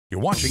You're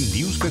watching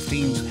News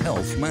 15's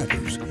Health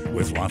Matters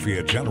with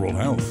Lafayette General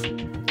Health.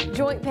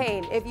 Joint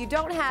pain. If you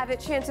don't have it,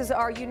 chances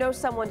are you know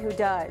someone who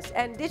does.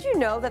 And did you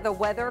know that the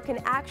weather can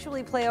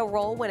actually play a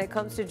role when it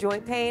comes to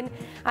joint pain?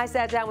 I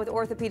sat down with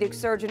orthopedic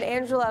surgeon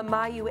Angela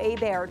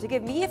Mayeaux-Hebert to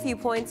give me a few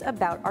points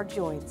about our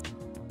joints.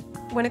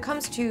 When it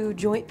comes to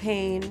joint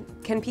pain,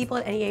 can people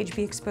at any age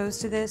be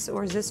exposed to this,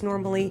 or is this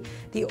normally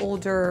the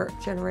older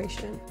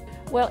generation?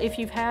 Well, if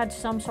you've had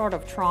some sort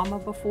of trauma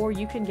before,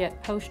 you can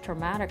get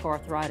post-traumatic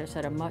arthritis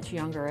at a much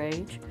younger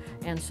age,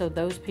 and so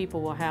those people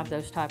will have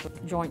those type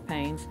of joint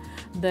pains.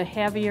 The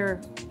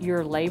heavier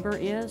your labor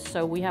is,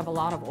 so we have a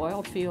lot of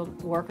oil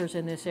field workers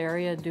in this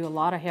area, do a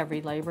lot of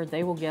heavy labor,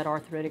 they will get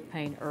arthritic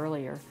pain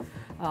earlier.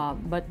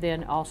 But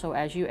then also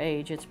as you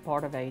age, it's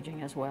part of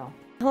aging as well.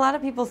 A lot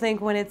of people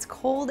think when it's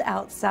cold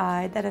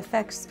outside that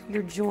affects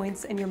your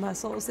joints and your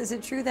muscles. Is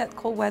it true that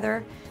cold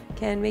weather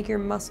can make your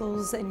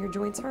muscles and your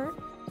joints hurt?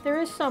 There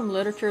is some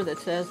literature that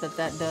says that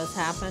that does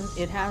happen.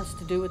 It has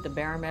to do with the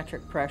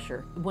barometric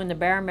pressure. When the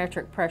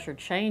barometric pressure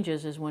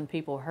changes is when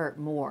people hurt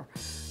more.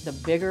 The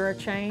bigger a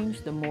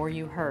change, the more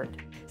you hurt.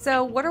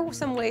 So what are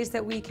some ways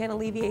that we can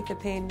alleviate the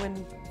pain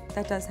when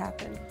that does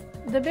happen?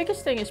 The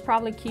biggest thing is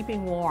probably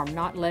keeping warm,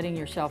 not letting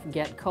yourself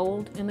get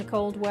cold in the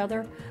cold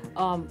weather.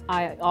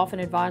 I often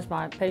advise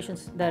my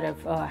patients that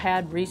have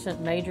had recent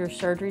major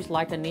surgeries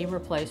like a knee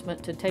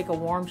replacement to take a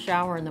warm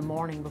shower in the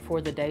morning before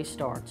the day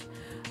starts.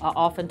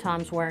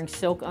 Oftentimes wearing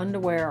silk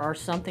underwear or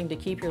something to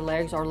keep your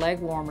legs, or leg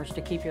warmers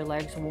to keep your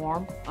legs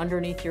warm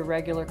underneath your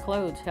regular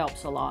clothes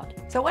helps a lot.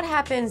 So what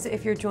happens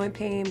if your joint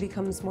pain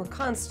becomes more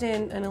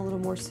constant and a little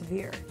more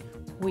severe?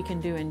 We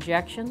can do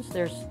injections.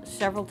 There's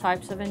several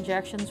types of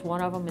injections. One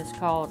of them is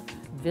called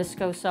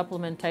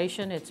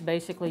viscosupplementation. It's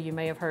basically, you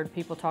may have heard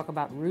people talk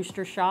about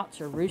rooster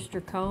shots or rooster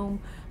comb.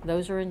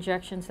 Those are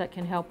injections that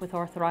can help with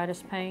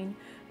arthritis pain.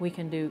 We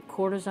can do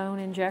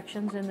cortisone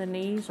injections in the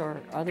knees or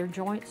other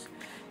joints.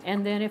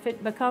 And then if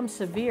it becomes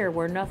severe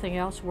where nothing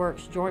else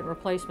works, joint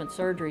replacement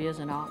surgery is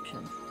an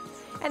option.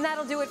 And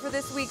that'll do it for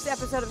this week's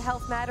episode of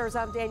Health Matters.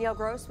 I'm Danielle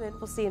Grossman.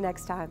 We'll see you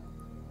next time.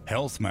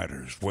 Health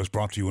Matters was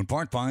brought to you in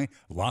part by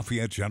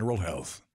Lafayette General Health.